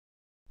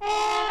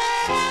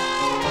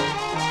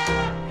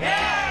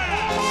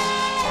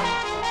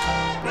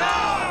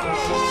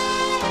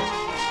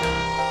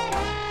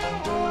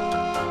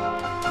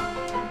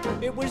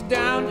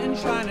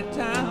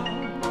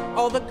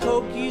All the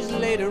cokies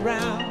laid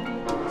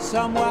around,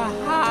 some were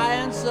high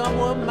and some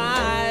were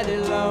mighty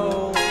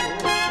low.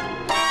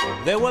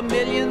 There were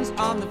millions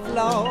on the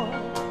floor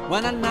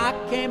when a knock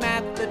came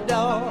at the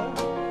door,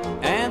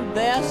 and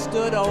there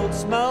stood old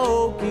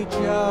Smokey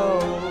Joe.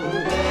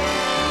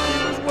 He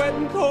was wet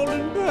and cold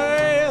and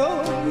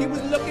pale, he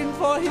was looking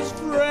for his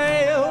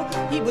trail.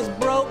 He was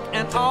broke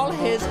and all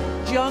his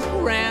junk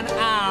ran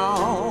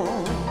out.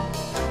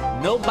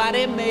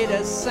 Nobody made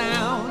a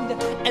sound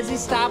as he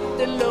stopped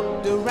and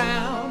looked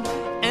around,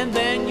 and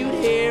then you'd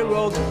hear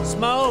old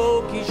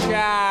Smokey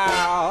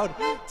shout,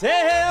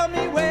 "Tell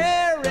me,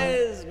 where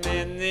is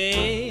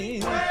Minnie?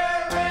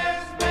 Where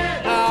is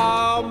Minnie?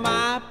 Oh,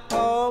 my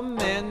poor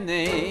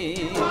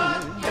Minnie.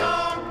 What's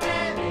your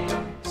Minnie?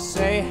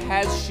 Say,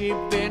 has she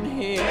been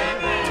here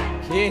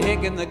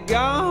kicking the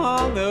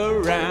gong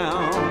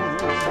around?"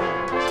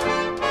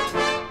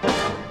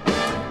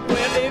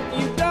 Well, if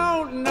you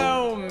don't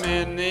know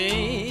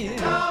Minnie,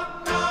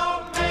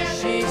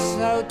 she's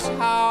so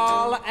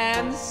tall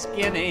and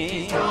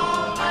skinny,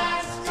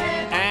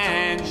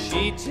 and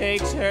she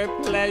takes her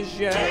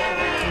pleasure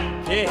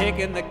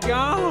kicking the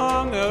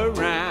gong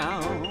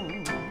around.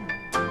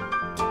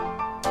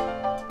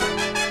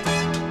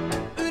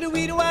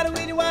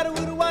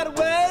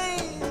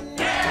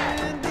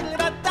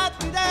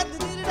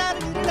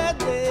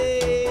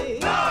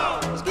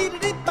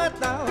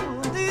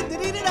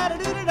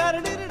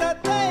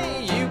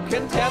 You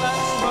can tell us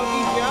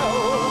Smokey Joe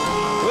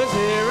was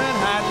here and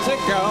had to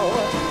go,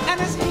 and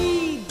as he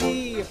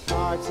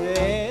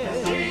departed,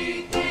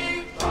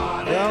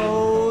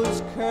 those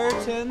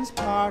curtains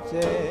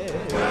parted,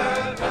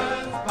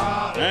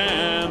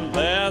 and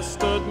there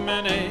stood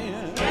Minnie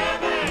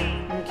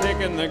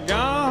kicking the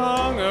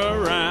gong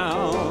around.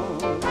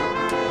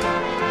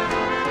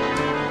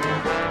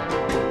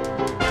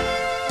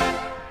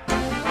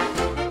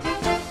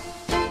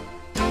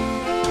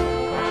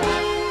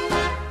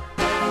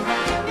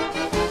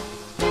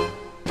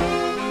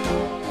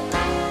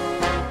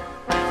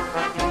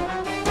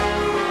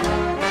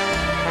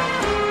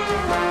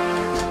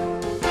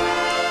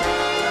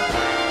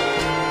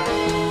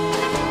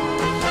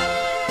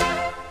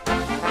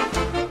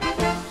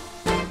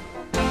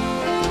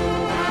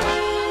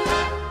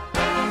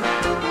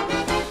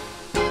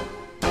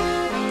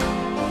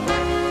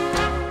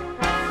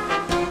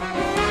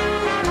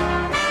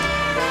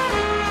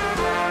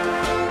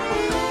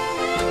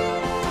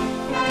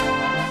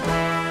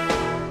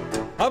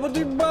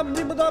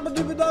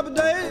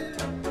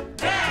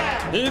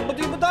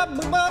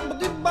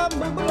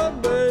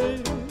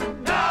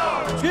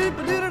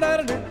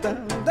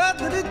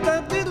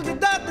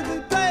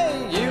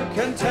 You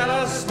can tell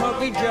us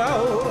Smokey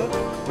Joe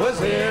was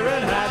here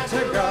and had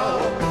to go,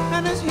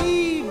 and as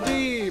he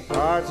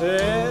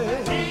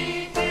departed,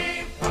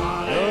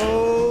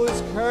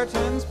 those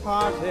curtains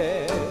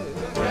parted,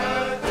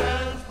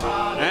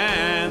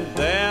 and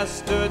there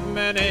stood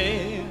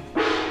Minnie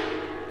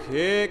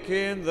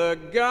kicking the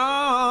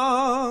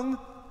gong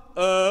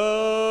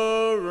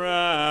around.